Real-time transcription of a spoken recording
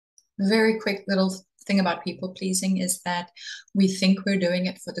very quick little thing about people pleasing is that we think we're doing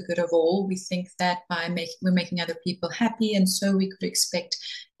it for the good of all. We think that we're making other people happy, and so we could expect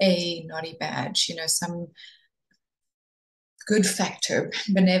a naughty badge, some good factor,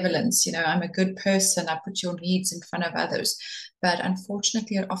 benevolence. I'm a good person. I put your needs in front of others. But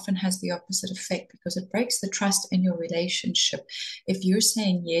unfortunately, it often has the opposite effect because it breaks the trust in your relationship. If you're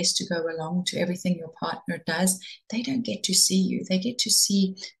saying yes to go along to everything your partner does, they don't get to see you. They get to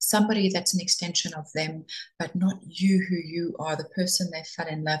see somebody that's an extension of them, but not you, who you are, the person they fell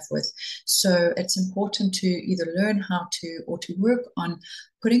in love with. So it's important to either learn how to or to work on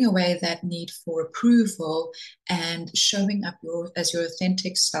putting away that need for approval and showing up as your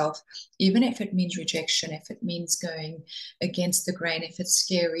authentic self, even if it means rejection, if it means going against the grain, if it's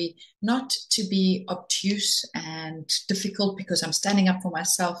scary, not to be obtuse and difficult because I'm standing up for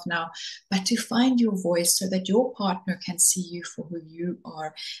myself now, but to find your voice so that your partner can see you for who you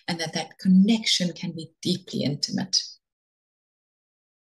are and that connection can be deeply intimate.